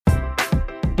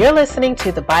You're listening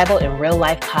to the Bible in Real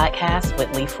Life podcast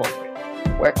with Lee Fuller,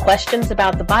 where questions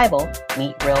about the Bible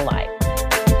meet real life.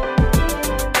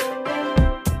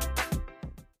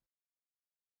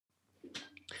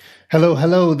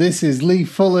 Hello. This is Lee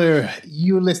Fuller.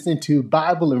 You're listening to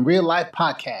Bible in Real Life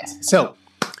podcast. So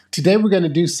today we're going to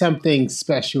do something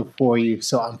special for you.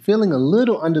 So I'm feeling a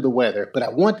little under the weather, but I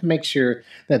want to make sure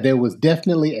that there was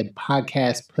definitely a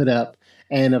podcast put up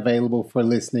and available for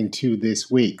listening to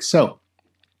this week. So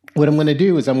what I'm going to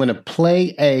do is I'm going to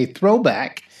play a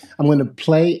throwback. I'm going to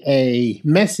play a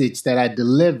message that I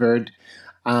delivered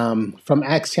from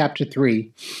Acts chapter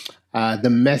 3, the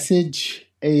message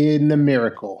in the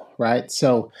miracle, right?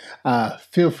 So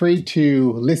feel free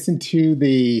to listen to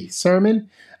the sermon,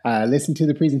 listen to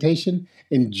the presentation,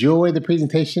 enjoy the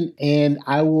presentation, and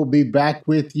I will be back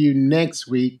with you next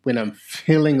week when I'm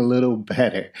feeling a little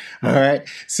better, all right?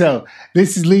 So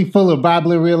this is Lee Fuller,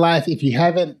 Bible in Real Life. If you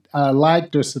haven't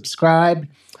liked or subscribed,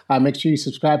 make sure you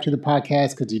subscribe to the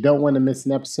podcast because you don't want to miss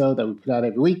an episode that we put out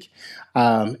every week.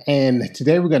 And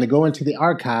today we're going to go into the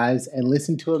archives and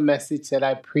listen to a message that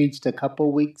I preached a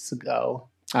couple months ago,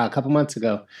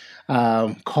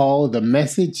 called The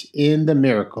Message in the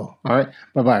Miracle. All right.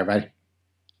 Bye-bye, everybody.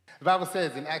 The Bible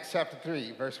says in Acts chapter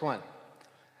 3, verse 1,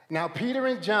 "Now Peter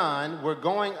and John were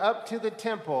going up to the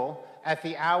temple at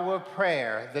the hour of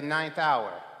prayer, the 9th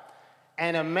hour.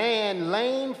 And a man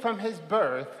lame from his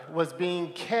birth was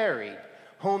being carried,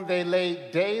 whom they laid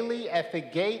daily at the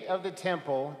gate of the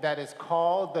temple that is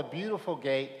called the Beautiful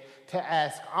Gate, to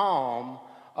ask alms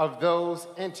of those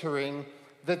entering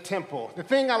the temple." The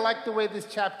thing I like the way this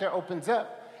chapter opens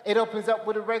up, it opens up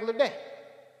with a regular day.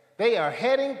 They are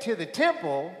heading to the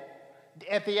temple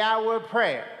at the hour of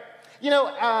prayer.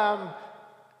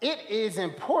 It is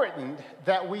important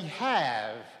that we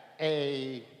have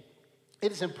a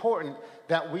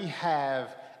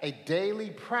daily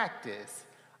practice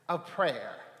of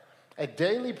prayer, a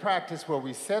daily practice where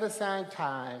we set aside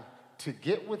time to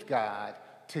get with God,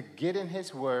 to get in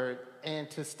His Word, and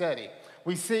to study.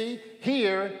 We see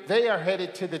here they are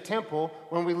headed to the temple.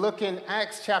 When we look in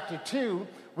Acts chapter 2,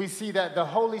 we see that the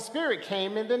Holy Spirit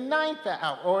came in the 9th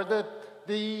hour, or the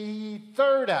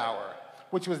 3rd hour,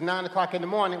 which was 9 o'clock in the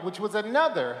morning, which was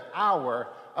another hour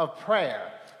of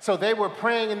prayer. So they were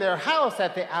praying in their house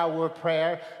at the hour of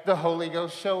prayer. The Holy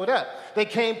Ghost showed up. They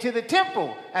came to the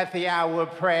temple at the hour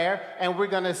of prayer, and we're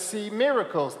going to see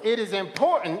miracles. It is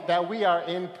important that we are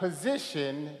in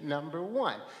position, number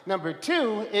one. Number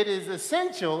two, it is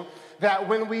essential that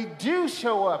when we do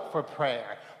show up for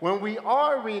prayer, when we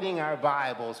are reading our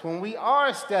Bibles, when we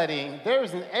are studying, there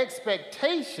is an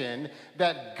expectation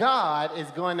that God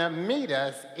is going to meet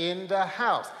us in the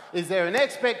house. Is there an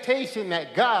expectation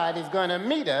that God is going to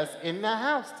meet us in the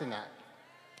house tonight?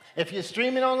 If you're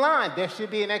streaming online, there should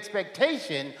be an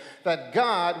expectation that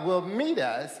God will meet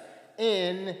us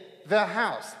in the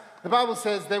house. The Bible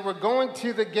says they were going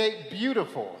to the gate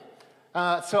beautiful.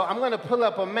 So I'm going to pull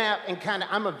up a map and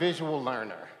I'm a visual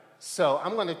learner. So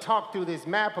I'm going to talk through this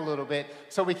map a little bit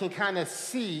so we can kind of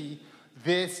see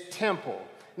this temple.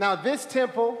 Now, this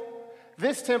temple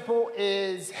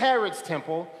is Herod's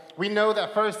temple. We know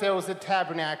that first there was a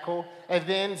tabernacle, and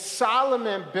then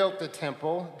Solomon built the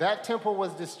temple. That temple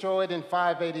was destroyed in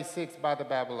 586 by the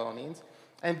Babylonians.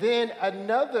 And then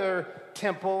another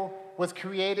temple was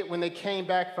created when they came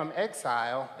back from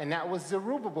exile, and that was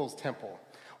Zerubbabel's temple.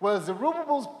 Well,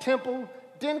 Zerubbabel's temple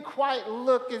didn't quite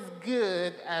look as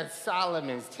good as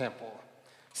Solomon's temple.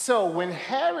 So when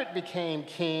Herod became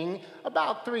king,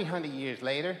 about 300 years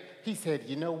later, he said,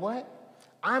 you know what?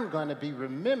 I'm going to be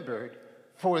remembered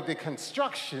for the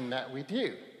construction that we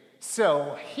do.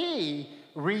 So he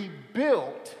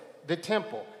rebuilt the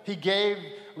temple. He gave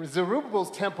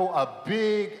Zerubbabel's temple a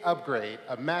big upgrade,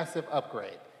 a massive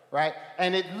upgrade, right?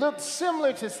 And it looked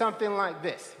similar to something like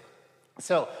this.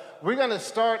 So we're going to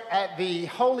start at the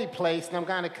holy place, and I'm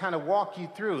going to kind of walk you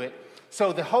through it.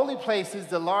 So the holy place is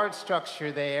the large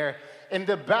structure there. In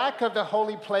the back of the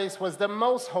holy place was the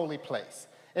most holy place.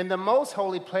 In the most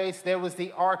holy place, there was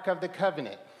the Ark of the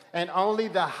Covenant, and only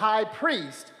the high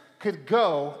priest could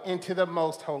go into the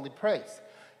most holy place.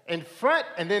 In front,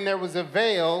 and then there was a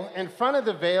veil. In front of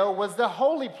the veil was the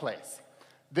holy place.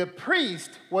 The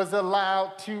priest was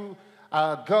allowed to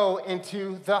go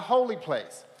into the holy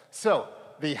place. So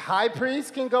the high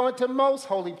priest can go into most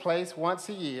holy place once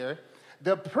a year.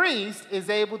 The priest is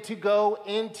able to go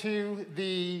into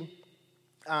the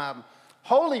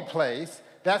holy place.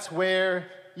 That's where,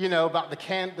 about the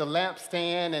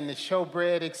lampstand and the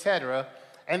showbread, etc.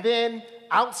 And then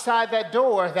outside that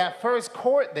door, that first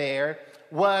court there,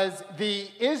 was the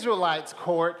Israelites'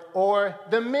 court or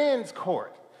the men's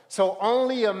court. So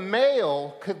only a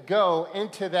male could go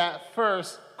into that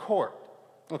first court,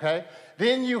 okay?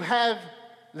 Then you have,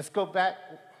 let's go back.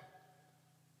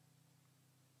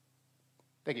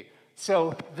 Thank you.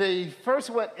 So the first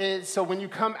one is, so when you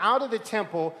come out of the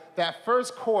temple, that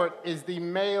first court is the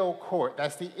male court.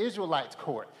 That's the Israelites'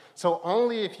 court. So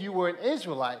only if you were an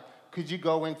Israelite could you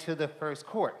go into the first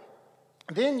court.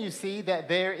 Then you see that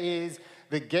there is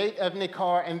the gate of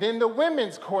Nicar and then the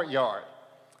women's courtyard.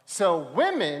 So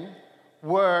women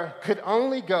could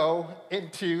only go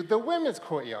into the women's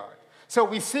courtyard. So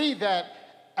we see that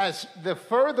as the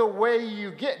further away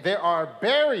you get, there are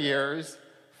barriers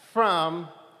from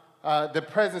the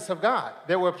presence of God.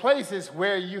 There were places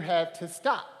where you had to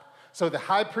stop. So the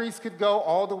high priest could go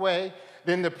all the way.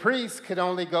 Then the priest could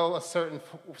only go a certain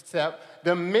step.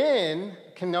 The men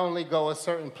can only go a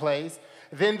certain place.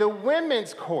 Then the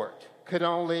women's court could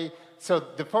only, so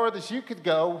the farthest you could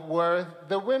go were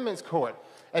the women's court.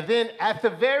 And then at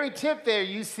the very tip there,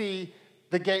 you see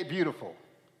the Gate Beautiful.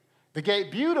 The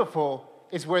Gate Beautiful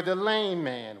is where the lame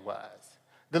man was.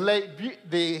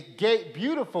 The Gate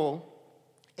Beautiful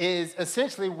is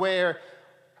essentially where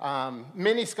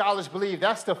many scholars believe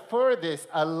that's the furthest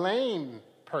a lame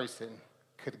person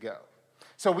could go.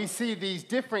 So we see these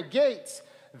different gates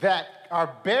that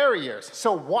are barriers.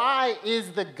 So why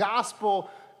is the gospel,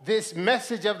 this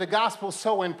message of the gospel,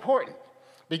 so important?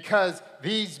 Because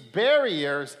these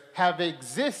barriers have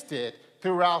existed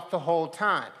throughout the whole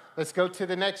time. Let's go to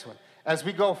the next one. As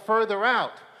we go further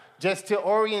out, just to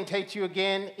orientate you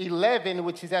again, 11,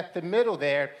 which is at the middle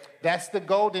there, that's the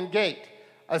Golden Gate.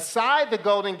 Aside the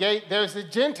Golden Gate, there's the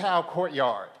Gentile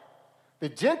courtyard. The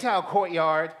Gentile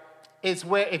courtyard is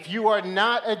where if you are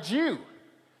not a Jew,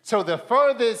 so the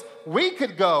furthest we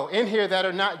could go in here that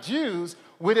are not Jews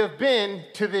would have been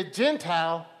to the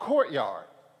Gentile courtyard,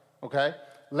 okay?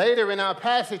 Later in our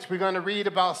passage, we're going to read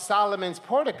about Solomon's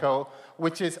portico,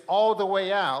 which is all the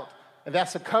way out, and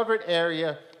that's a covered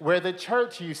area where the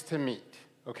church used to meet,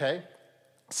 okay?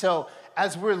 So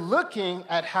as we're looking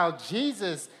at how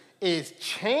Jesus is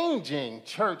changing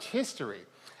church history,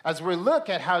 as we look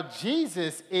at how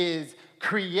Jesus is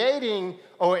creating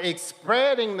or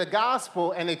spreading the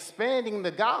gospel and expanding the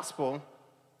gospel,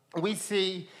 we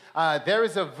see there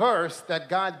is a verse that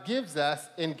God gives us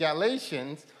in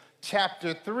Galatians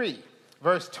chapter 3,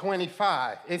 verse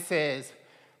 25. It says,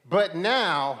 "But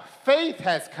now faith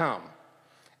has come,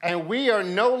 and we are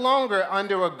no longer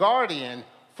under a guardian,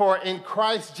 for in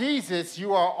Christ Jesus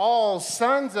you are all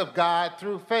sons of God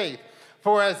through faith.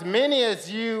 For as many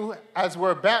as you as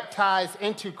were baptized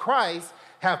into Christ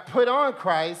have put on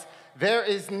Christ, there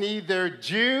is neither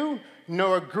Jew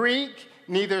nor Greek,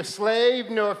 neither slave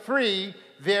nor free,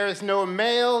 there is no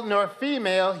male nor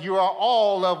female, you are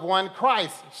all of one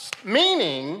Christ."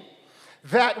 Meaning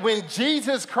that when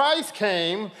Jesus Christ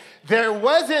came, there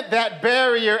wasn't that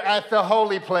barrier at the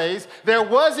holy place. There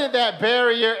wasn't that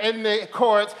barrier in the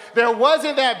courts. There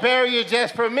wasn't that barrier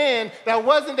just for men. There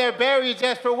wasn't that barrier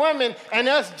just for women. And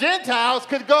us Gentiles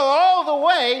could go all the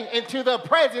way into the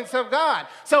presence of God.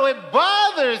 So it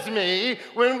bothers me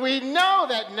when we know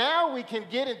that now we can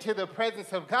get into the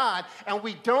presence of God and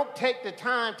we don't take the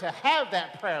time to have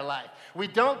that prayer life. We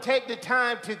don't take the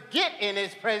time to get in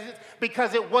his presence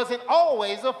because it wasn't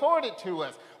always afforded to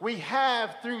us. We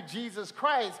have, through Jesus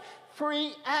Christ,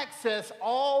 free access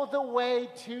all the way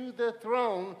to the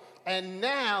throne. And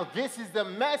now this is the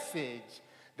message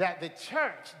that the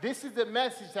church, this is the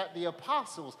message that the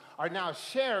apostles are now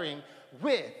sharing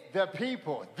with the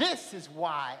people. This is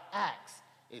why Acts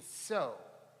is so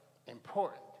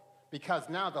important, because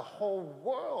now the whole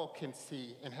world can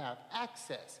see and have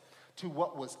access to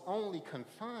what was only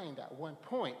confined at one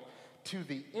point to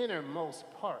the innermost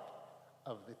part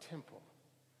of the temple.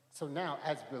 So now,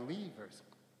 as believers,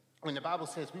 when the Bible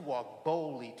says we walk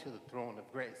boldly to the throne of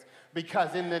grace,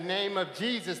 because in the name of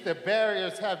Jesus, the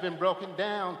barriers have been broken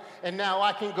down, and now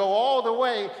I can go all the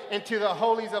way into the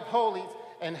holies of holies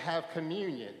and have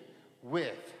communion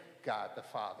with God the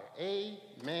Father.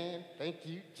 Amen. Thank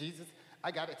you, Jesus.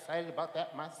 I got excited about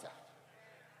that myself.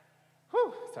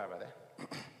 Whew, sorry about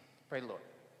that. Pray the Lord.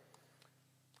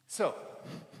 So,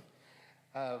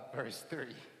 verse 3.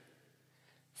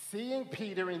 Seeing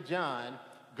Peter and John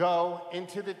go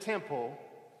into the temple,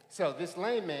 so this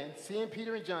lame man, seeing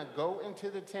Peter and John go into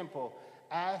the temple,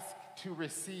 asked to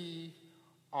receive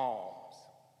alms.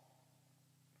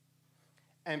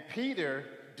 And Peter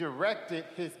directed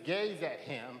his gaze at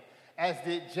him, as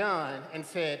did John, and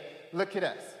said, "Look at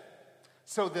us."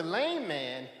 So the lame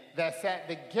man that's at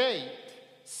the gate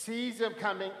sees him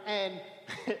coming, and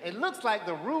it looks like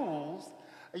the rules,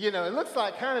 it looks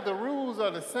like kind of the rules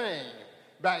are the same.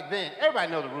 back then,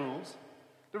 everybody know the rules.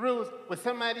 The rules, when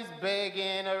somebody's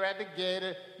begging or at the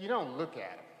gate, you don't look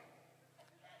at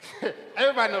them.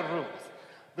 Everybody know the rules.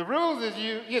 The rules is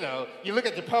you look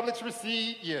at your Publix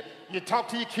receipt, you talk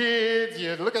to your kids,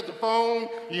 you look at the phone.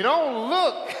 You don't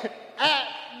look at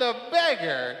the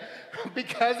beggar,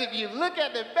 because if you look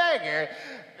at the beggar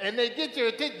and they get your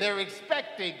attention, they're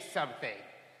expecting something.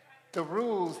 The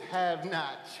rules have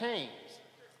not changed.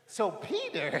 So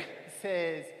Peter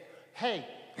says, hey,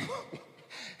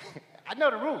 I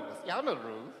know the rules. Y'all know the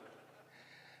rules.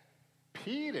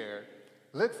 Peter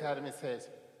looks at him and says,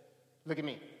 look at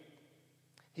me.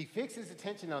 He fixes his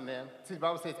attention on them. See, the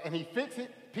Bible says,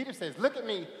 Peter says, look at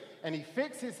me. And he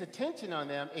fixes his attention on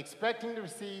them, expecting to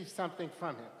receive something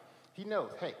from him. He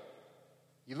knows, hey,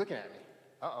 you're looking at me.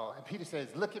 Uh-oh. And Peter says,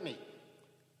 look at me.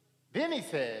 Then he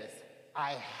says,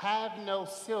 I have no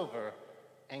silver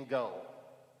and gold,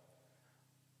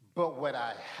 but what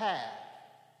I have,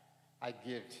 I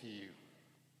give to you.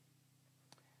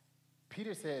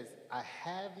 Peter says, I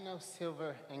have no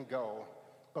silver and gold,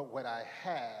 but what I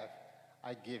have,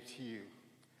 I give to you.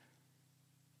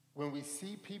 When we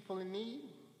see people in need,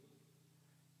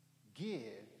 give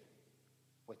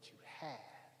what you have.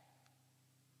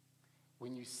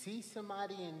 When you see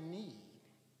somebody in need,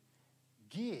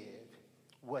 give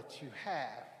what you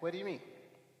have. What do you mean?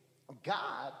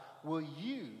 God will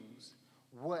use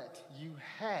what you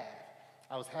have.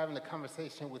 I was having a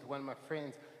conversation with one of my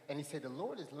friends, and he said, the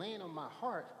Lord is laying on my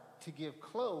heart to give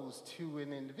clothes to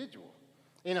an individual.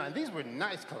 And these were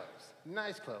nice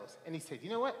clothes. And he said, you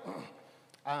know what?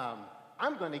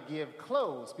 I'm going to give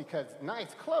clothes, because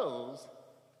nice clothes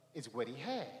is what he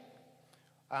had.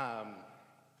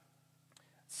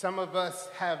 Some of us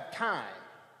have time,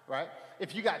 right?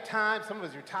 If you got time, some of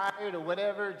us are retired or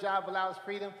whatever, job allows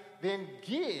freedom, then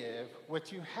give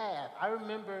what you have. I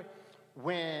remember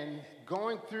when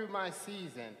going through my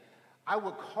season, I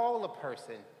would call a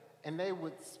person, and they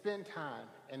would spend time,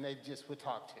 and they just would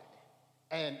talk to me.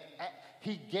 And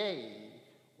he gave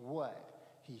what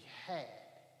he had.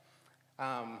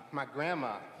 My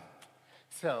grandma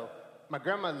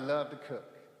loved to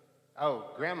cook.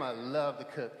 Oh, grandma loved to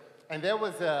cook. And there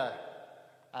was a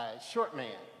short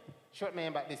man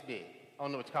about this big. I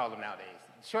don't know what you call him nowadays.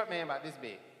 Short man about this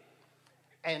big.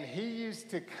 And he used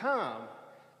to come,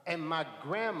 and my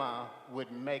grandma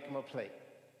would make him a plate.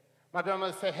 My grandma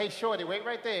would say, hey, shorty, wait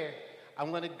right there.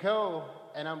 I'm going to go,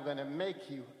 and I'm going to make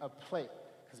you a plate.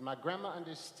 Because my grandma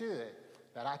understood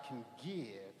that I can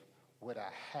give what I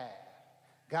have.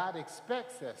 God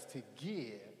expects us to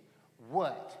give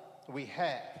what we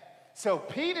have. So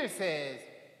Peter says,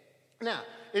 now,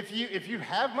 if you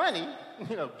have money,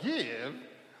 give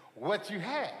what you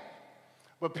have.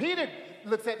 But Peter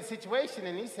looks at the situation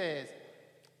and he says,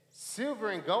 silver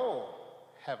and gold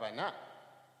have I not,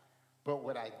 but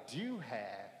what I do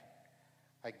have,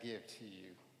 I give to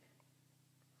you.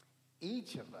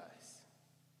 Each of us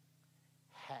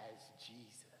has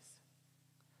Jesus.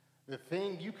 The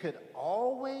thing you could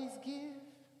always give,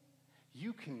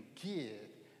 you can give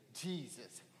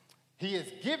Jesus. He has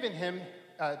given him,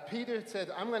 Peter said,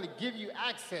 I'm going to give you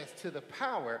access to the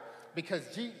power, because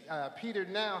Peter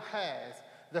now has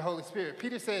the Holy Spirit.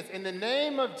 Peter says, in the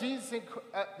name of Jesus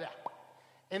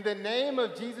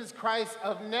Christ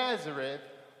of Nazareth,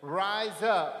 rise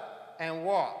up and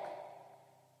walk.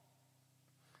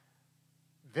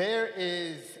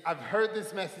 I've heard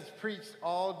this message preached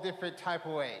all different type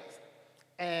of ways.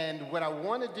 And what I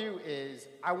want to do is,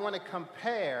 I want to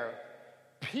compare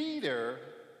Peter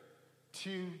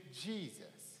to Jesus.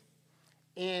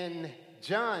 In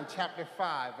John chapter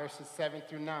 5, verses 7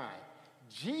 through 9,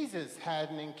 Jesus had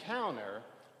an encounter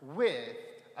with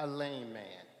a lame man.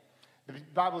 The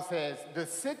Bible says, the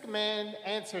sick man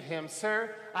answered him,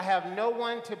 sir, I have no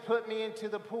one to put me into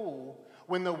the pool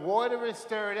when the water is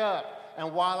stirred up,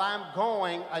 and while I'm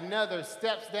going, another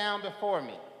steps down before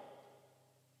me.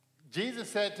 Jesus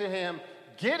said to him,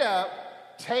 get up,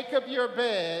 take up your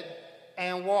bed,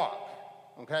 and walk.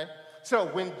 Okay? So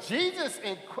when Jesus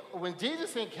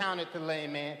encountered the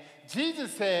lame man,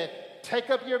 Jesus said, take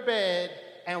up your bed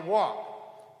and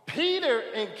walk. Peter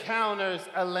encounters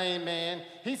a lame man.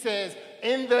 He says,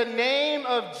 in the name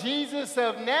of Jesus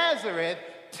of Nazareth,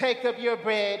 take up your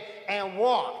bed and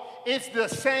walk. It's the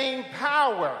same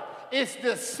power. It's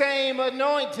the same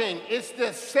anointing. It's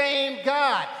the same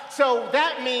God. So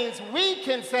that means we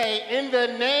can say, in the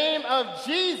name of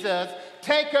Jesus,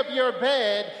 take up your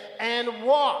bed and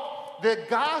walk. The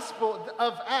Gospel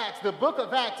of Acts, the book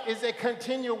of Acts, is a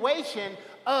continuation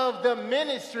of the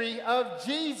ministry of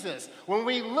Jesus. When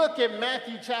we look at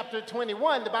Matthew chapter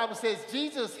 21, the Bible says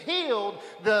Jesus healed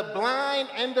the blind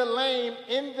and the lame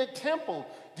in the temple.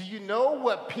 Do you know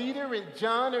what Peter and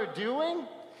John are doing?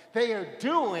 They are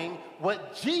doing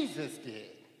what Jesus did.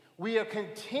 We are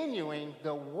continuing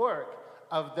the work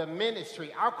of the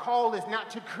ministry. Our call is not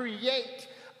to create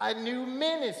a new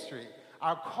ministry.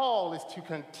 Our call is to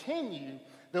continue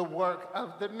the work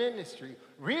of the ministry,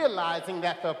 realizing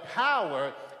that the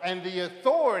power and the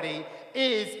authority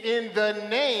is in the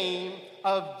name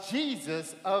of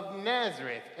Jesus of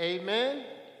Nazareth. Amen?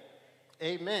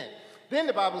 Amen. Then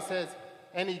the Bible says,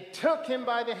 and he took him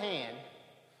by the hand.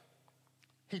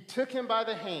 He took him by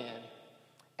the hand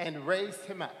and raised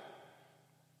him up.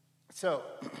 So,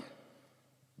 sorry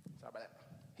about that.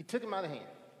 He took him by the hand.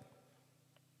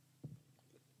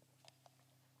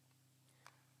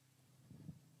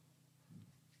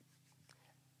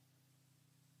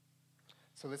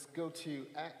 So let's go to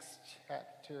Acts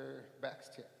chapter, back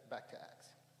to Acts.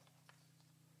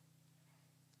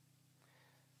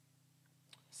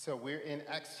 So we're in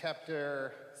Acts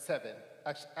chapter 7,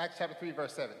 Acts chapter 3,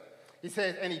 verse 7. He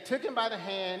says, and he took him by the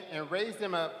hand and raised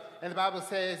him up, and the Bible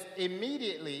says,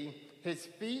 immediately his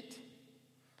feet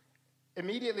and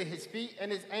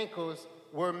his ankles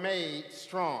were made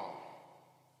strong.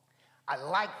 I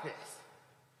like this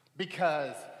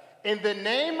because in the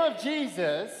name of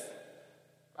Jesus,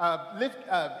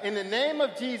 in the name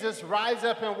of Jesus, rise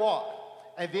up and walk.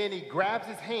 And then he grabs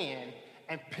his hand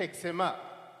and picks him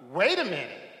up. Wait a minute.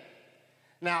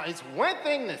 Now, it's one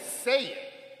thing to say it.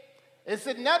 It's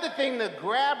another thing to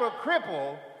grab a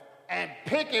cripple and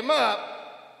pick him up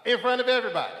in front of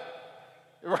everybody,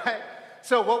 right?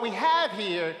 So what we have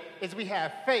here is we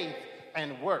have faith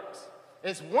and works.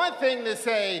 It's one thing to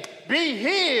say, be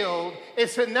healed.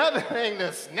 It's another thing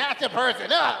to snatch a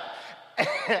person up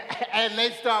and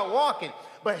they start walking.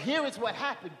 But here is what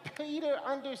happened. Peter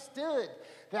understood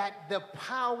that the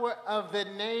power of the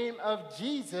name of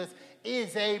Jesus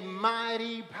is a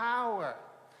mighty power.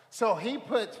 So he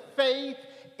puts faith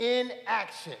in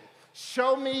action.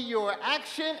 Show me your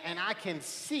action and I can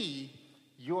see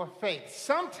your faith.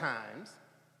 Sometimes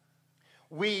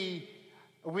we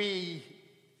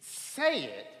say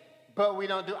it, but we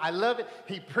don't do it. I love it.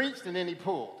 He preached and then he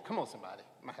pulled. Come on, somebody.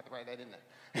 I might have to write that in there.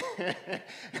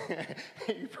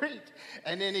 He preached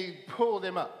and then he pulled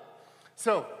him up.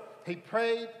 So he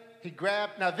prayed, he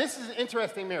grabbed. Now this is an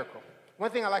interesting miracle. One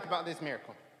thing I like about this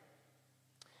miracle.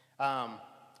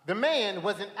 The man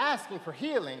wasn't asking for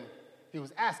healing, he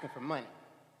was asking for money.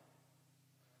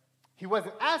 He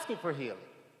wasn't asking for healing,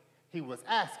 he was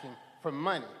asking for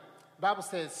money. The Bible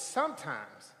says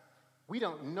sometimes we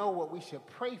don't know what we should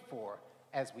pray for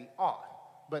as we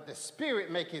ought, but the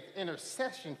Spirit maketh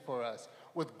intercession for us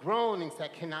with groanings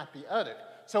that cannot be uttered.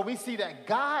 So we see that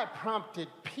God prompted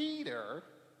Peter,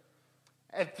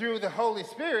 and through the Holy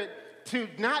Spirit, to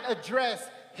not address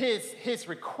his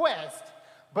request,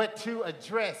 but to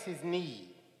address his need.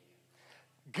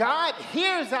 God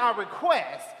hears our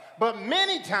request, but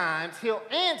many times he'll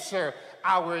answer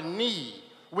our need.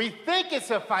 We think it's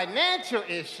a financial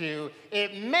issue.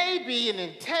 It may be an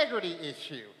integrity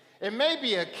issue. It may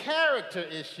be a character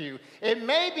issue. It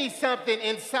may be something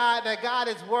inside that God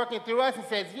is working through us and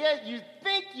says, yeah, you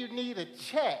think you need a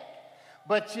check,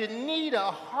 but you need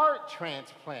a heart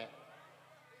transplant.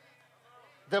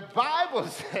 The Bible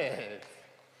says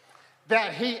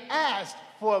that he asked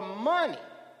for money.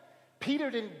 Peter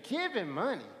didn't give him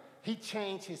money. He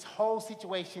changed his whole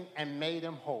situation and made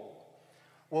him whole.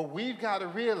 What we've got to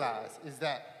realize is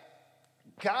that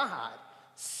God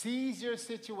sees your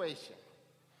situation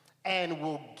and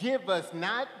will give us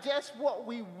not just what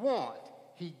we want,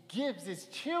 he gives his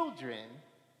children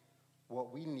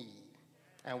what we need.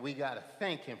 And we got to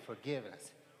thank him for giving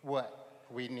us what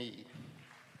we need.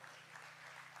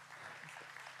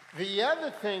 The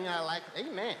other thing I like,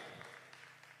 amen.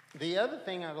 The other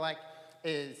thing I like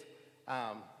is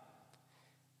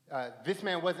this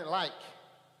man wasn't like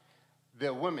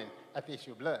the woman at the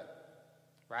issue of blood,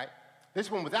 right? This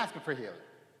one was asking for healing.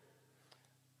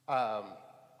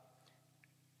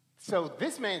 So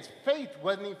this man's faith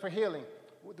wasn't even for healing.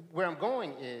 Where I'm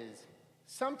going is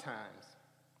sometimes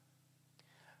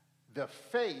the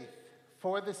faith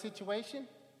for the situation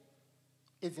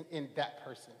isn't in that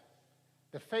person.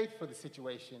 The faith for the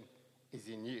situation is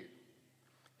in you.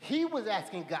 He was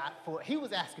asking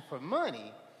for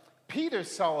money. Peter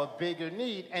saw a bigger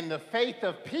need, and the faith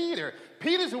of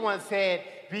Peter's the one said,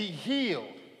 be healed.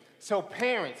 So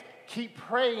parents, keep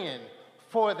praying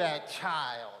for that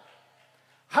child.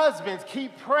 Husbands,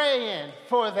 keep praying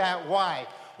for that wife.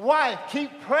 Wife,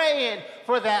 keep praying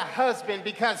for that husband,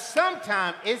 because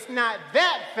sometimes it's not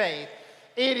that faith,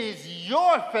 it is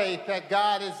your faith that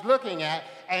God is looking at,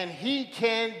 and he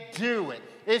can do it.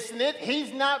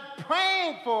 He's not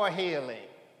praying for healing.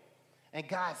 And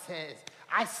God says,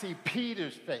 I see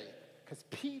Peter's faith, because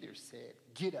Peter said,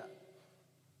 get up.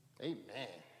 Amen.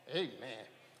 Amen.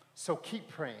 So keep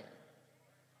praying.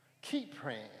 Keep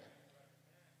praying.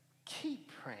 Keep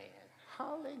praying.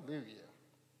 Hallelujah.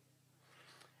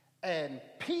 And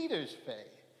Peter's faith,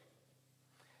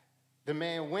 the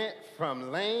man went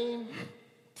from lame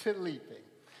to leaping.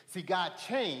 See, God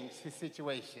changed his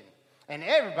situation. And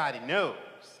everybody knows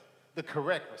the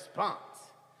correct response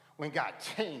when God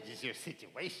changes your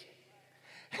situation.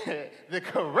 The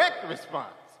correct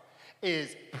response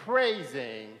is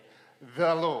praising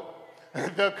the Lord.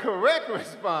 The correct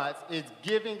response is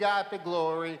giving God the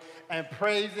glory and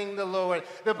praising the Lord.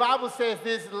 The Bible says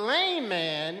this lame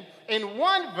man, in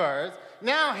one verse,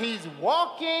 now he's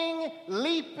walking,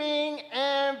 leaping,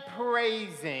 and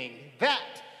praising.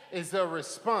 That is the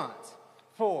response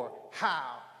for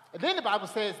how. And then the Bible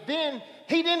says, then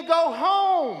he didn't go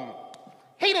home.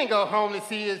 He didn't go home to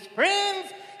see his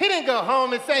friends. He didn't go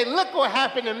home and say, look what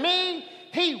happened to me.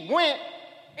 He went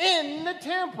in the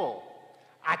temple.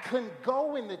 I couldn't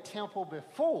go in the temple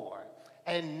before,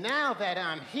 and now that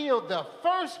I'm healed, the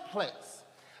first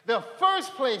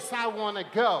place I want to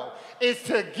go is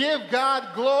to give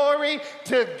God glory,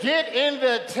 to get in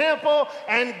the temple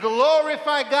and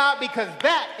glorify God, because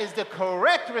that is the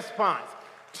correct response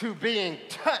to being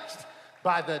touched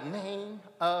by the name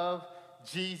of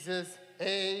Jesus.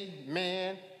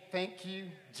 Amen. Thank you,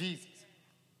 Jesus.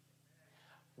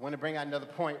 I want to bring out another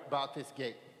point about this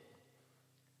gate.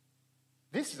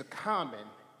 This is a common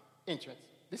entrance.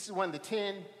 This is one of the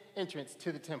 10 entrances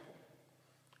to the temple.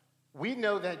 We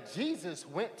know that Jesus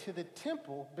went to the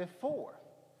temple before.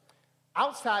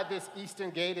 Outside this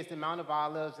eastern gate is the Mount of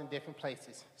Olives and different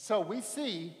places. So we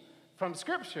see from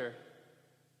Scripture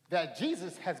that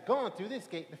Jesus has gone through this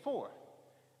gate before.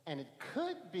 And it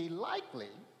could be likely,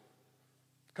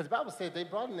 because the Bible says they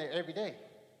brought him there every day.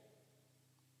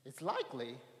 It's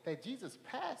likely that Jesus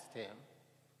passed him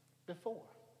before.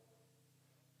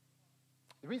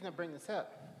 The reason I bring this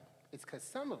up is because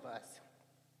some of us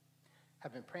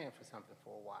have been praying for something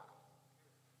for a while.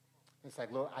 It's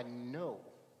like, Lord, I know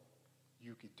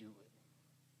you could do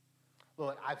it.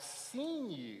 Lord, I've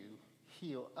seen you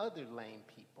heal other lame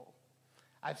people.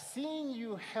 I've seen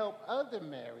you help other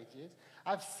marriages.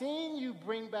 I've seen you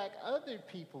bring back other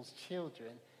people's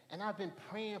children. And I've been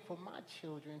praying for my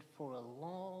children for a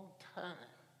long time.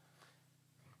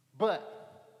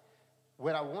 But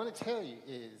what I want to tell you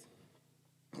is,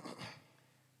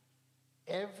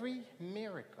 every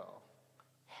miracle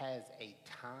has a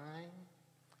time,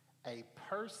 a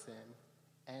person,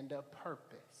 and a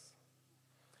purpose.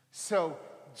 So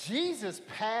Jesus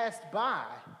passed by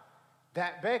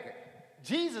that beggar.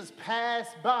 Jesus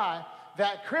passed by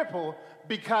that cripple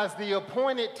because the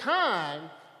appointed time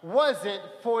wasn't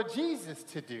for Jesus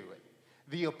to do it.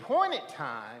 The appointed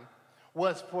time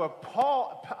was for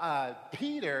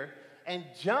Peter and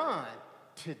John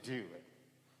to do it.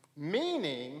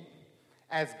 Meaning,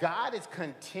 as God is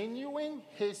continuing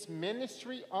his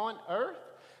ministry on earth,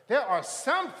 there are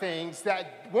some things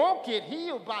that won't get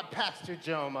healed by Pastor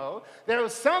Jomo. There are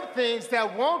some things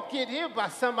that won't get healed by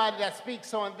somebody that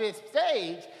speaks on this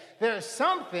stage. There are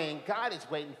some things God is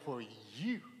waiting for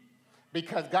you,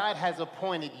 because God has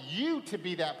appointed you to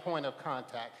be that point of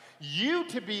contact, you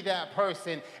to be that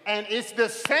person. And it's the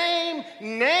same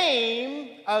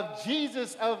name of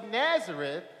Jesus of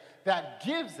Nazareth that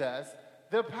gives us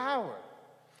the power.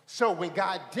 So when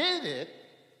God did it,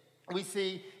 we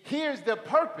see here's the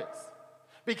purpose.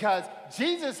 Because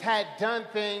Jesus had done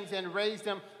things and raised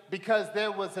them because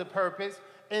there was a purpose.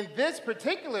 In this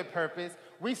particular purpose,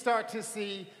 we start to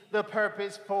see the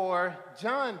purpose for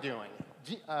John doing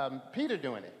it, Peter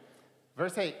doing it.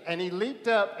 Verse 8, and he leaped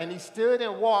up and he stood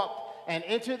and walked and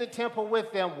entered the temple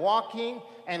with them, walking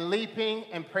and leaping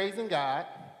and praising God.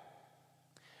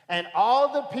 And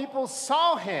all the people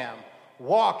saw him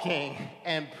walking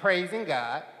and praising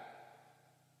God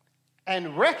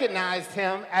and recognized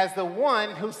him as the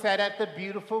one who sat at the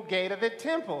beautiful gate of the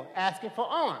temple asking for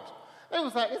alms. They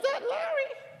was like, is that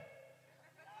Larry?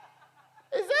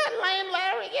 Is that lame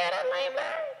Larry? Yeah, that lame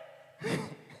Larry.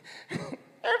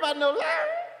 Everybody know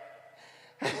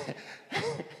Larry?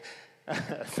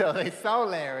 So they saw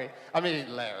Larry.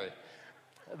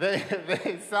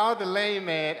 They saw the lame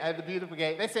man at the beautiful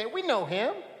gate. They said, we know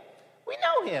him. We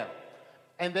know him.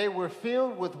 And they were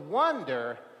filled with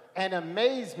wonder and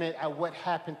amazement at what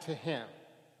happened to him.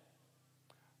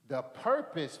 The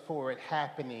purpose for it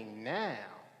happening now,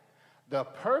 the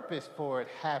purpose for it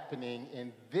happening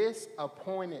in this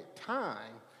appointed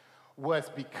time was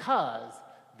because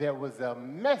there was a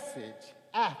message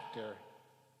after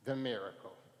the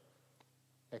miracle.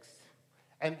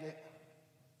 And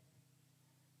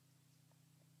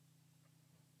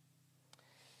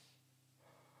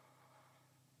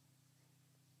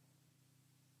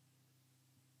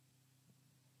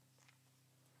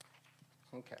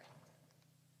okay.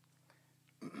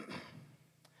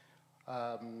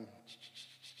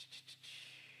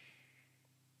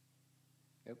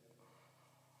 Yep.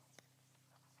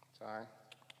 Sorry.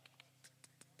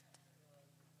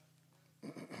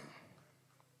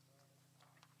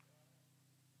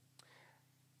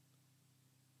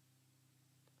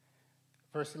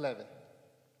 Verse 11.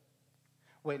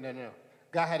 Wait, no.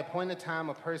 God had appointed a time,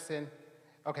 a person.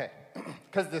 Okay.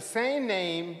 Because the same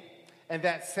name and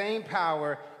that same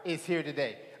power is here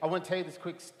today. I want to tell you this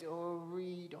quick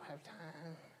story. Don't have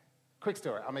time. Quick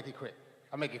story. I'll make it quick.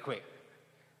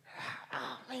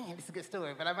 Oh, man, this is a good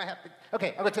story, but I might have to.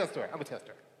 Okay, I'm going to tell a story.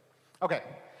 Okay,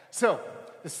 so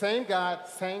the same God,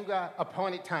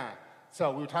 appointed time.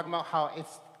 So we were talking about how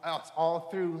it's all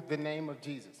through the name of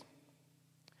Jesus.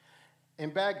 In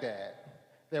Baghdad,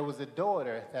 there was a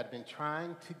daughter that had been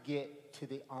trying to get to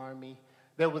the army.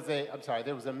 There was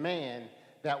a man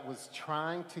that was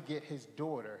trying to get his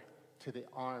daughter to the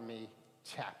army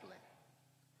chaplain.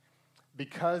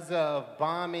 Because of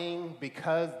bombing,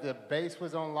 because the base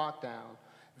was on lockdown,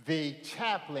 the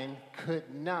chaplain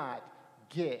could not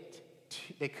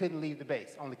they couldn't leave the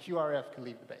base. Only QRF could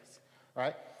leave the base,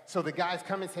 right? So the guys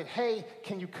come and said, hey,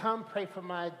 can you come pray for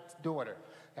my daughter?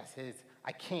 I says,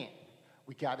 I can't.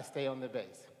 We got to stay on the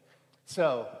base.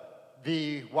 So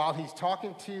while he's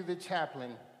talking to the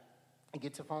chaplain, he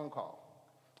gets a phone call.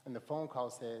 And the phone call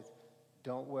says,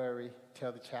 don't worry,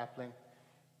 tell the chaplain,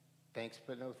 thanks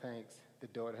but no thanks, the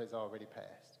daughter has already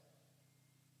passed.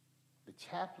 The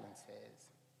chaplain says,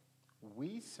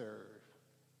 we serve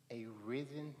a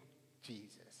risen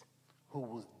Jesus who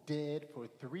was dead for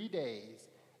 3 days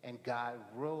and God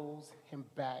rose him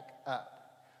back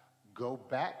up. Go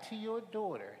back to your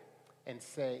daughter and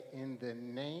say, in the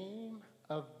name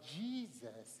of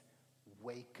Jesus,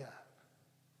 wake up.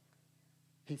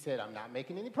 He said, I'm not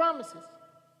making any promises,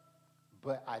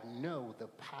 but I know the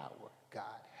power God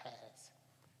has.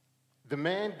 The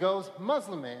man goes,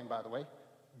 Muslim man, by the way,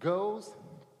 goes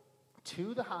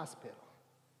to the hospital,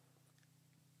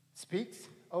 speaks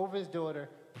over his daughter,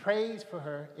 prays for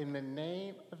her in the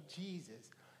name of Jesus,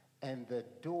 and the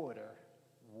daughter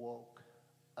woke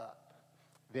up.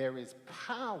 There is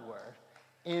power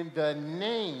in the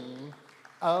name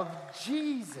of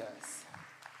Jesus.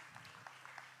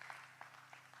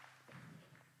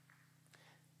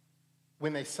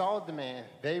 When they saw the man,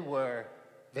 they were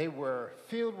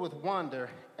filled with wonder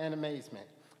and amazement.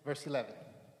 Verse 11.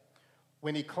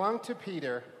 When he clung to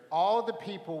Peter, all the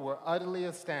people were utterly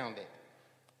astounded.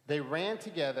 They ran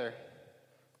together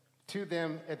to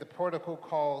them at the portico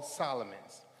called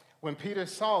Solomon's. When Peter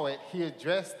saw it, he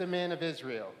addressed the men of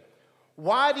Israel.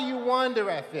 Why do you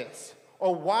wonder at this?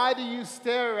 Or why do you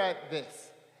stare at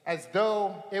this as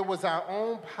though it was our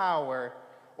own power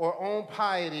or own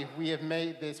piety we have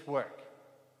made this work?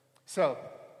 So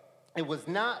it was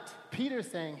not Peter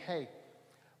saying, hey,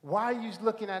 why are you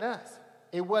looking at us?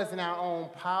 It wasn't our own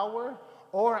power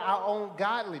or our own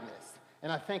godliness.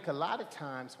 And I think a lot of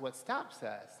times what stops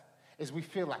us is we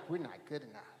feel like we're not good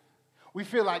enough. We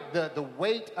feel like the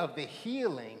weight of the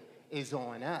healing is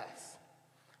on us.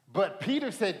 But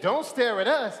Peter said, don't stare at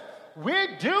us.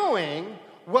 We're doing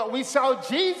what we saw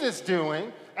Jesus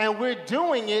doing, and we're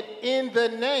doing it in the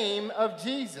name of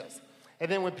Jesus. And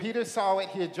then when Peter saw it,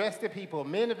 he addressed the people,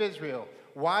 men of Israel,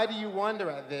 why do you wonder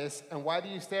at this, and why do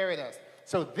you stare at us?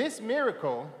 So this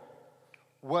miracle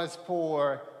was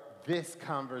for this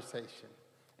conversation.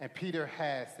 And Peter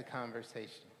has the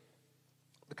conversation.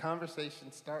 The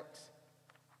conversation starts,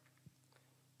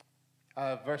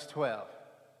 verse 12.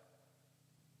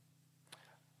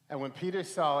 And when Peter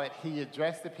saw it, he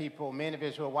addressed the people, men of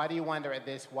Israel, why do you wonder at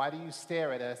this? Why do you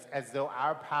stare at us as though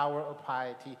our power or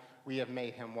piety we have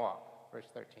made him walk? Verse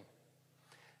 13.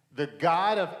 The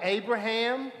God of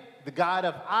Abraham, the God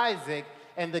of Isaac,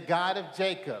 and the God of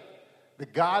Jacob, the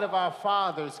God of our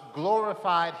fathers,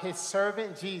 glorified his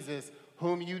servant Jesus,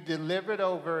 whom you delivered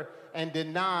over and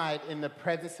denied in the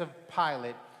presence of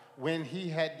Pilate when he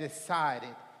had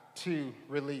decided to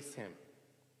release him.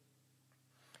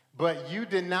 But you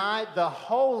denied the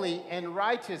holy and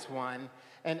righteous one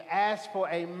and asked for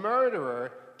a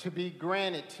murderer to be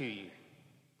granted to you.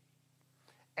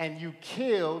 and you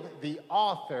killed the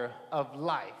author of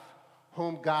life,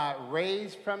 whom God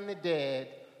raised from the dead.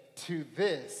 To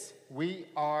this we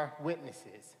are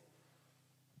witnesses.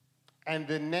 And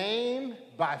the name,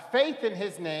 by faith in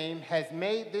his name, has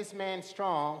made this man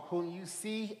strong, whom you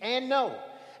see and know.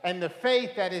 And the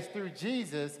faith that is through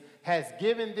Jesus has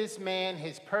given this man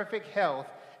his perfect health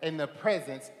in the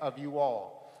presence of you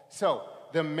all. So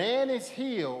the man is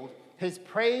healed, his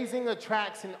praising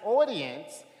attracts an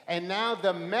audience, and now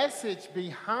the message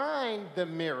behind the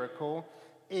miracle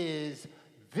is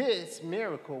this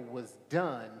miracle was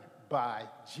done by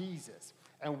Jesus.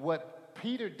 And what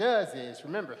Peter does is,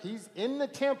 remember, he's in the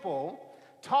temple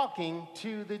talking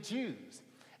to the Jews.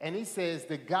 And he says,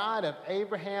 the God of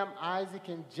Abraham, Isaac,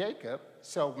 and Jacob,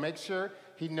 so make sure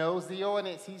he knows the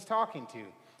audience he's talking to.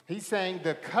 He's saying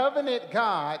the covenant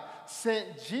God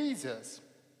sent Jesus,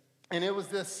 and it was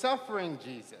the suffering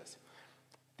Jesus.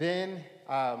 Then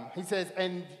he says,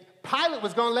 and Pilate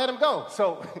was going to let him go.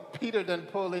 So Peter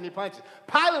doesn't pull any punches.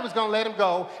 Pilate was going to let him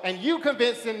go, and you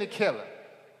convinced him to kill him,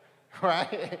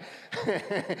 right?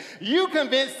 You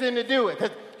convinced him to do it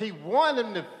because he wanted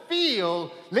him to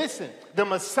feel, listen, the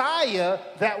Messiah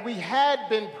that we had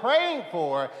been praying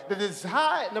for,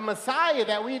 the Messiah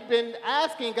that we'd been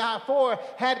asking God for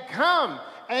had come,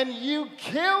 and you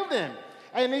killed him.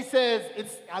 And he says,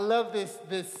 I love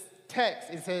this text.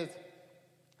 It says,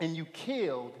 and you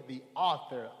killed the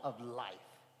author of life.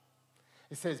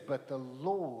 It says, but the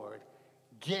Lord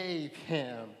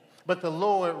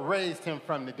raised him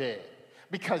from the dead.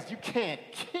 Because you can't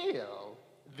kill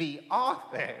the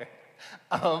author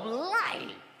of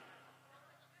life.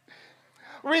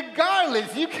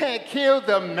 Regardless, you can't kill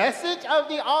the message of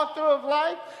the author of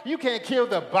life. You can't kill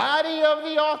the body of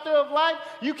the author of life.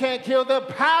 You can't kill the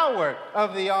power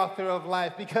of the author of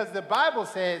life, because the Bible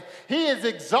says he is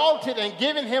exalted and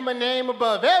given him a name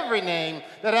above every name,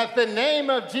 that at the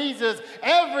name of Jesus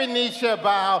every knee shall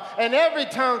bow and every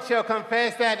tongue shall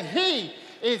confess that he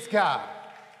is God.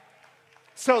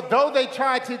 So though they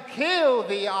tried to kill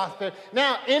the author,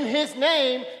 now in his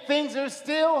name things are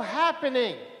still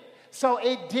happening. So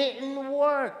it didn't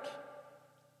work.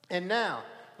 And now,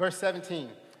 verse 17,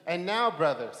 and now,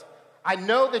 brothers, I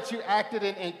know that you acted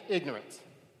in ignorance,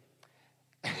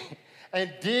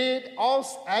 and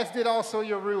as did also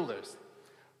your rulers.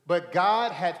 But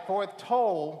God had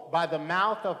foretold by the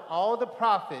mouth of all the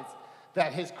prophets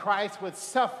that his Christ would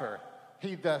suffer.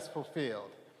 He thus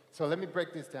fulfilled. So let me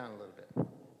break this down a little bit.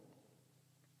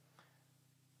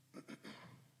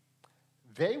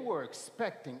 They were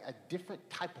expecting a different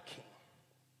type of king,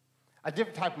 a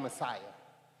different type of Messiah.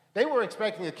 They were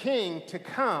expecting a king to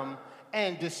come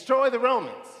and destroy the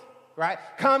Romans, right?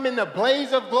 Come in the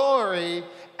blaze of glory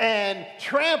and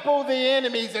trample the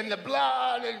enemies in the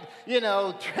blood and,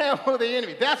 trample the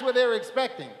enemy. That's what they were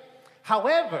expecting.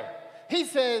 However, he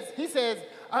says,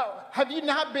 have you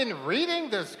not been reading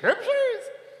the scriptures?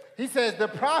 He says, the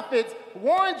prophets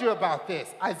warned you about this.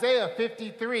 Isaiah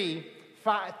 53,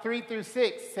 3 through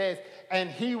 6 says, and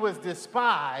he was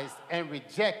despised and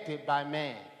rejected by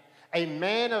man, a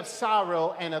man of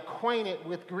sorrow and acquainted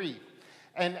with grief.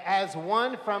 And as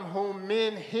one from whom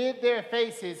men hid their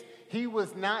faces, he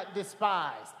was not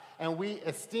despised, and we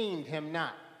esteemed him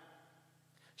not.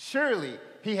 Surely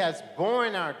he has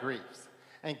borne our griefs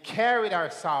and carried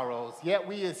our sorrows, yet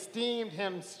we esteemed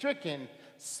him stricken,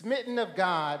 smitten of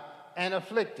God, and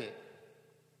afflicted.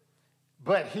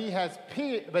 But he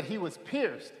was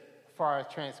pierced for our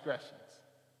transgressions.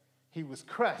 He was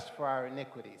crushed for our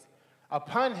iniquities.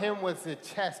 Upon him was the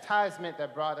chastisement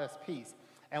that brought us peace,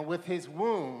 and with his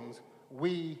wounds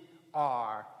we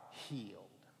are healed.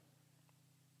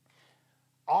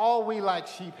 All we like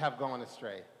sheep have gone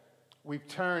astray. We've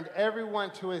turned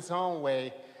everyone to his own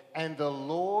way, and the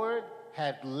Lord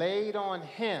had laid on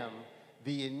him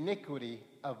the iniquity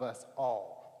of us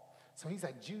all. So he's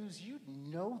like, Jews, you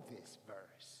know this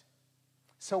verse.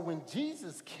 So when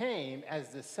Jesus came as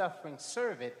the suffering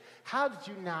servant, how did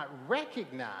you not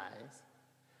recognize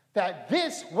that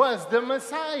this was the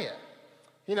Messiah?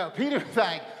 Peter was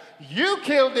like, you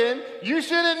killed him. You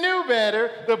should have knew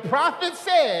better. The prophet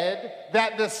said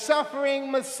that the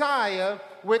suffering Messiah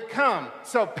would come.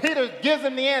 So Peter gives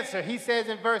him the answer. He says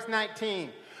in verse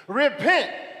 19,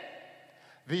 repent.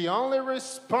 The only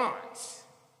response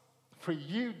for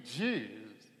you Jews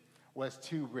was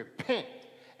to repent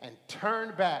and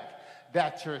turn back,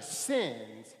 that your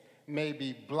sins may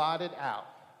be blotted out,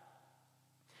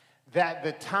 that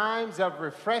the times of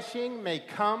refreshing may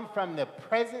come from the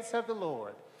presence of the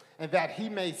Lord, and that he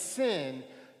may send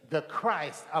the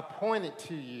Christ appointed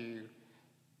to you,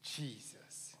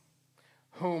 Jesus,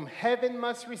 whom heaven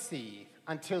must receive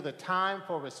until the time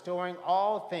for restoring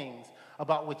all things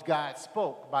about which God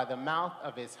spoke by the mouth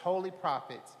of his holy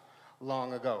prophets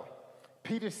long ago.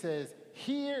 Peter says,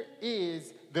 here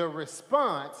is the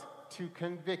response to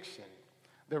conviction.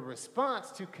 The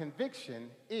response to conviction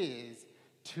is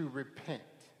to repent.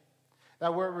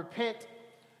 That word repent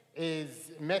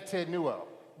is metanoeo.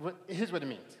 Here's what it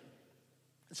means.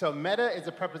 So meta is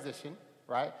a preposition,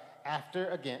 right? After,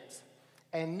 against.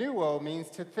 And nuo means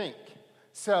to think.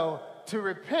 So to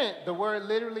repent, the word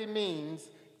literally means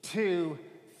to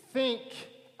think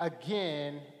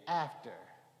again after.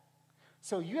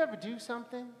 So you ever do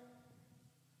something,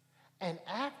 and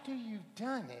after you've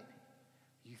done it,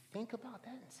 you think about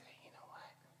that and say, you know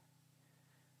what?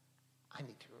 I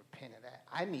need to repent of that.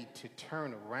 I need to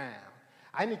turn around.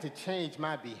 I need to change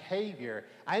my behavior.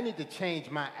 I need to change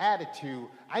my attitude.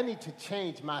 I need to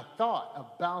change my thought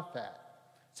about that.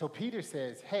 So Peter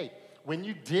says, hey, when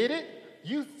you did it,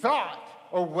 you thought,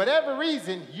 or whatever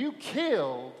reason, you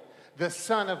killed the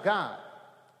Son of God.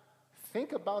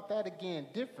 Think about that again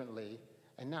differently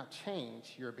and now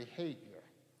change your behavior.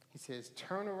 He says,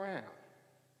 turn around.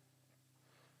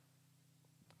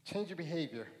 Change your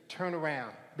behavior, turn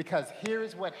around. Because here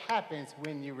is what happens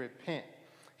when you repent.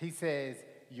 He says,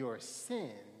 your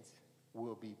sins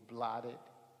will be blotted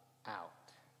out.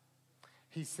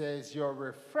 He says, your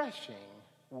refreshing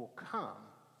will come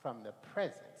from the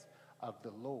presence of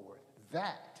the Lord.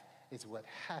 That is what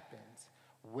happens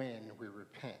when we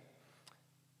repent.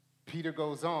 Peter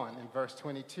goes on in verse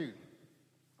 22.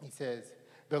 He says,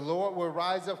 the Lord will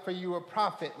rise up for you a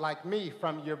prophet like me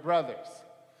from your brothers,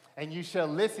 and you shall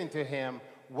listen to him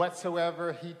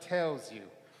whatsoever he tells you.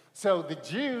 So the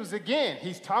Jews, again,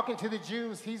 he's talking to the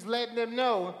Jews. He's letting them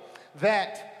know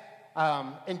that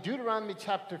in Deuteronomy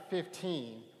chapter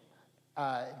 15,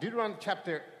 Deuteronomy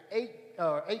chapter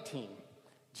 18,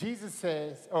 Jesus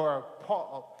says, or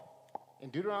Paul, in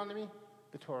Deuteronomy,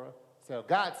 the Torah, so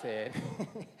God said,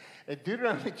 in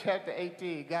Deuteronomy chapter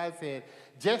 18, God said,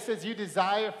 just as you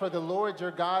desire for the Lord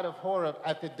your God of Horeb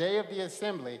at the day of the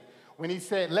assembly, when he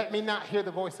said, let me not hear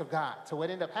the voice of God. So what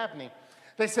ended up happening?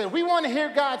 They said, we want to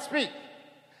hear God speak.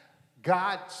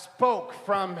 God spoke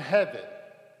from heaven,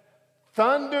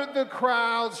 thundered the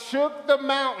crowds, shook the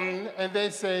mountain, and they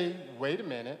say, wait a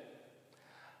minute.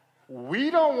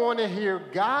 We don't want to hear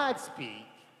God speak.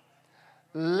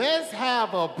 Let's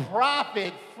have a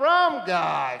prophet from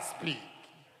God speak.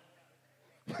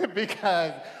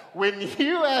 Because when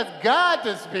you ask God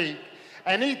to speak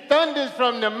and he thunders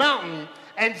from the mountain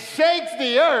and shakes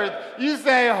the earth, you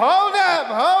say, hold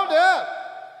up.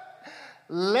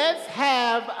 Let's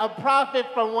have a prophet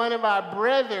from one of our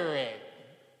brethren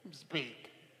speak.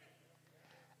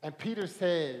 And Peter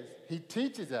says, he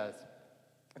teaches us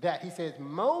that, he says,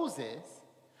 Moses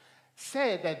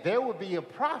said that there would be a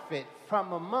prophet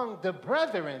from among the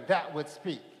brethren that would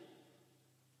speak.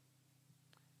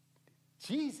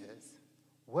 Jesus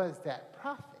was that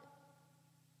prophet.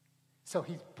 So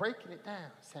he's breaking it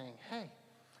down, saying, hey,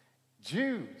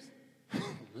 Jews,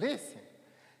 listen,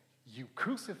 you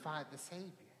crucified the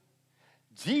Savior.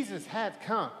 Jesus has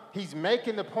come. He's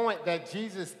making the point that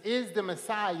Jesus is the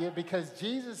Messiah because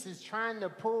Jesus is trying to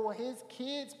pull his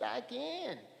kids back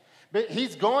in. But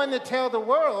he's going to tell the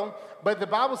world, but the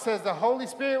Bible says the Holy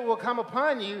Spirit will come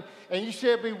upon you, and you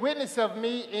shall be witness of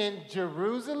me in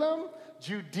Jerusalem,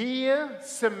 Judea,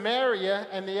 Samaria,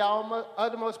 and the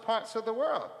uttermost parts of the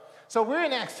world. So we're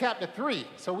in Acts chapter 3,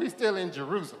 so we're still in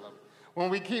Jerusalem. When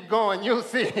we keep going, you'll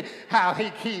see how he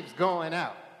keeps going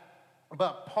out.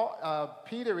 But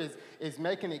Peter is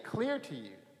making it clear to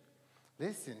you,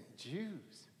 listen,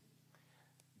 Jews,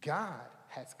 God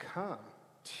has come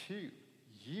to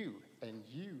you, and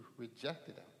you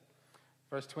rejected him.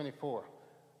 Verse 24,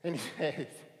 and he says,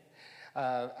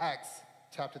 Acts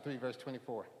chapter 3, verse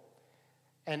 24,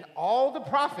 and all the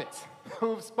prophets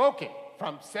who've spoken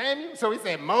from Samuel, so he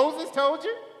said, Moses told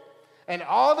you, and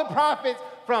all the prophets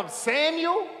from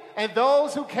Samuel and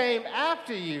those who came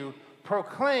after you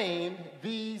proclaimed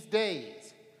these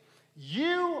days.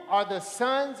 You are the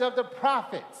sons of the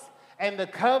prophets and the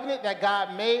covenant that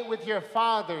God made with your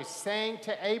fathers, saying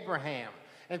to Abraham,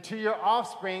 and to your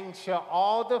offspring shall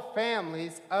all the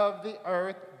families of the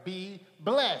earth be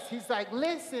blessed. He's like,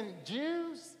 listen,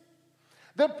 Jews,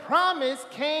 the promise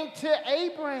came to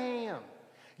Abraham.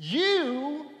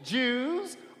 You,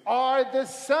 Jews, are the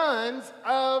sons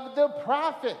of the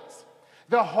prophets.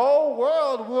 The whole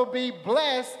world will be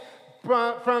blessed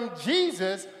from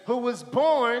Jesus, who was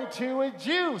born to a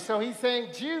Jew. So he's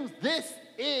saying, Jews, this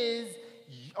is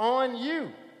on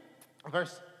you.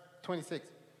 Verse 26.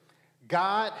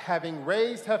 God, having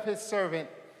raised up his servant,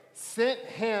 sent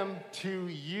him to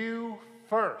you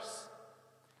first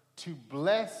to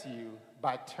bless you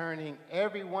by turning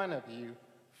every one of you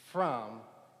from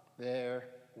their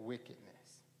wickedness.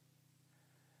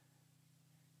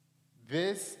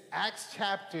 This Acts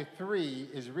chapter 3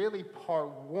 is really part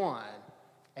 1,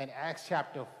 and Acts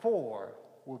chapter 4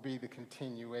 will be the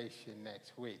continuation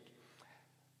next week.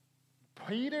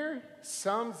 Peter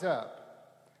sums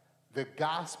up the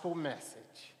gospel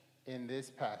message in this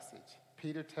passage.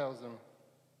 Peter tells them,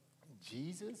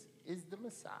 Jesus is the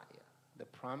Messiah, the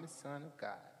promised Son of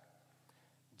God.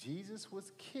 Jesus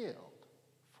was killed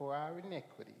for our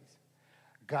iniquities.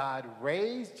 God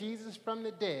raised Jesus from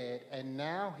the dead, and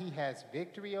now he has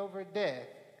victory over death.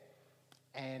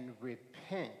 And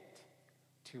repent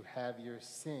to have your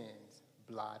sins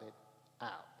blotted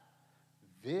out.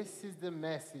 This is the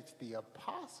message the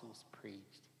apostles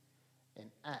preached in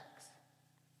Acts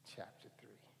chapter 3.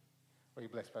 Were you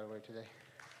blessed by the word today?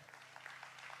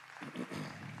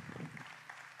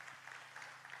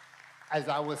 As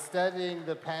I was studying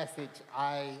the passage,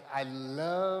 I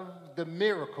loved the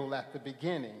miracle at the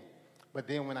beginning. But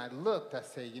then when I looked, I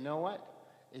said, you know what?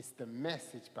 It's the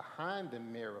message behind the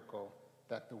miracle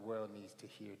that the world needs to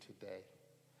hear today.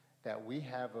 That we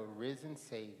have a risen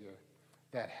Savior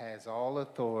that has all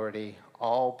authority,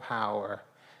 all power,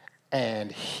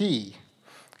 and he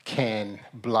can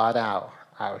blot out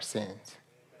our sins.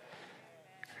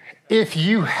 If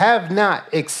you have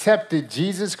not accepted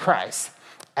Jesus Christ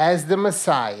as the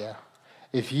Messiah,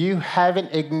 if you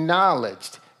haven't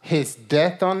acknowledged his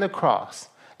death on the cross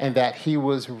and that he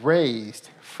was raised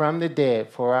from the dead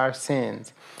for our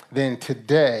sins, then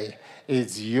today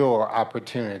is your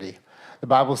opportunity. The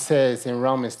Bible says in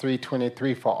Romans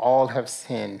 3:23, for all have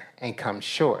sinned and come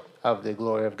short of the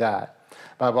glory of God. The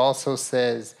Bible also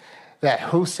says that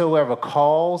whosoever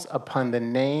calls upon the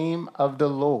name of the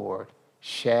Lord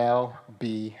shall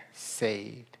be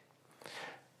saved.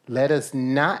 Let us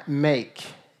not make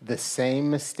the same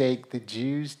mistake the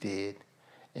Jews did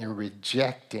in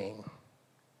rejecting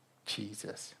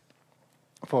Jesus.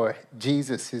 For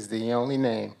Jesus is the only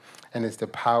name and is the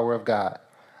power of God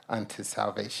unto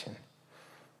salvation.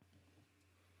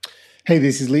 Hey,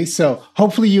 this is Lee. So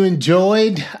hopefully you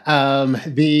enjoyed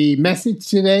the message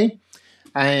today,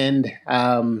 and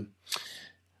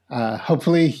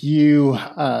hopefully you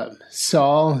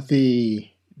saw the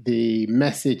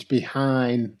message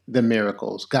behind the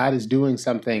miracles. God is doing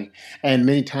something, and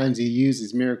many times he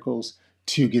uses miracles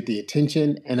to get the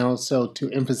attention and also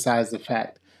to emphasize the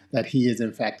fact that he is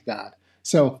in fact God.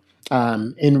 So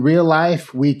in real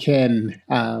life, we can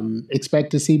expect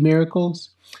to see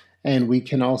miracles, and we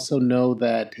can also know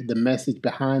that the message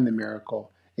behind the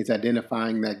miracle is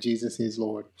identifying that Jesus is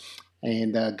Lord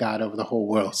and God over the whole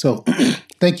world. So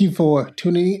thank you for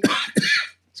tuning in.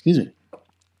 Excuse me.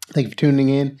 Thank you for tuning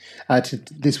in to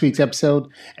this week's episode,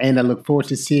 and I look forward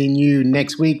to seeing you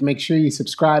next week. Make sure you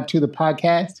subscribe to the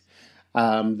podcast,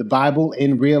 the Bible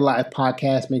in Real Life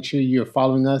podcast. Make sure you're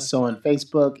following us on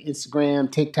Facebook, Instagram,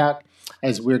 TikTok,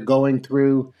 as we're going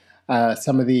through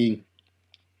some of the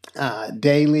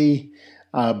daily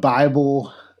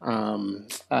Bible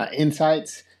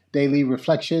insights, daily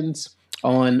reflections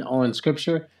on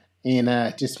Scripture,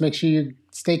 and just make sure you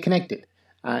stay connected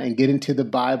and get into the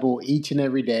Bible each and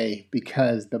every day,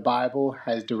 because the Bible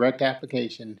has direct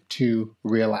application to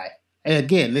real life. And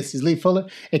again, this is Lee Fuller,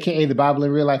 aka the Bible in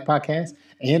Real Life podcast,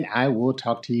 and I will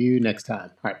talk to you next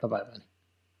time. All right, bye-bye, buddy.